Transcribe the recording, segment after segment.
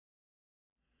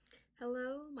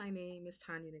Hello, my name is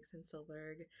Tanya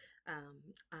Nixon-Silberg.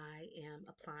 I am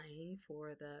applying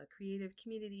for the Creative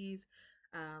Communities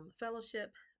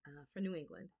Fellowship for New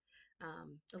England.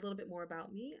 A little bit more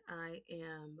about me. I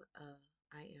am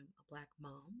a Black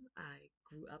mom. I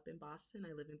grew up in Boston.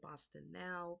 I live in Boston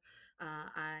now.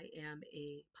 I am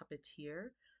a puppeteer,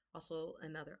 also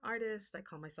another artist. I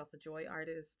call myself a joy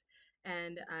artist,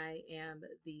 and I am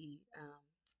the uh,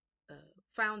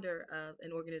 founder of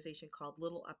an organization called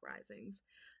Little Uprisings,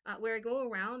 where I go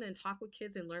around and talk with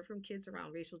kids and learn from kids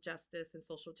around racial justice and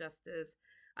social justice.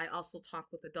 I also talk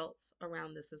with adults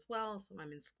around this as well. So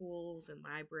I'm in schools and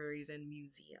libraries and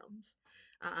museums.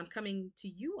 I'm coming to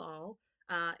you all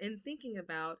in thinking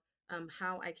about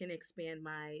how I can expand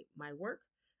my work.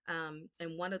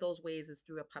 And one of those ways is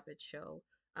through a puppet show.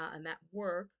 And that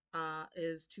work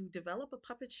is to develop a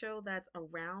puppet show that's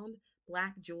around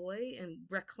Black joy and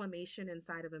reclamation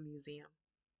inside of a museum.